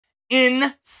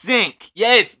NSYNC.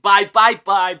 Yes, bye, bye,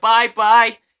 bye, bye,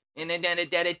 bye.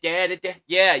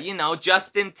 Yeah, you know,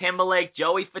 Justin Timberlake,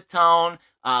 Joey Fatone,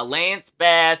 Lance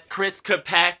Bass, Chris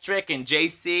Kirkpatrick, and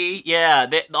JC. Yeah,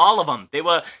 all of them. They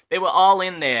were all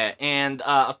in there, and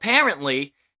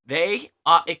apparently they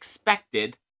are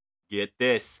expected, get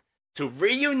this, to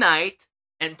reunite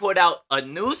and put out a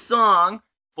new song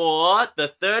for the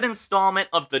third installment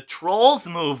of the Trolls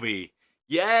movie.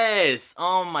 Yes!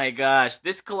 Oh my gosh.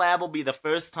 This collab will be the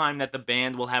first time that the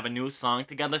band will have a new song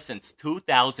together since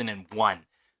 2001.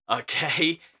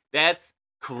 Okay? That's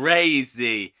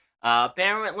crazy.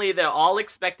 Apparently, they're all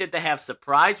expected to have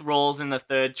surprise roles in the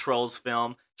third Trolls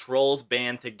film, Trolls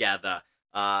Band Together.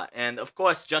 And of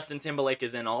course, Justin Timberlake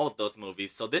is in all of those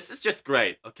movies, so this is just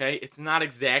great, okay? It's not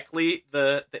exactly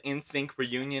the NSYNC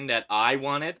reunion that I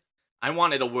wanted. I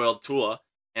wanted a world tour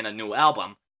and a new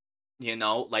album. You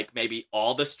know, like maybe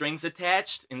all the strings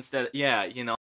attached instead, yeah, you know.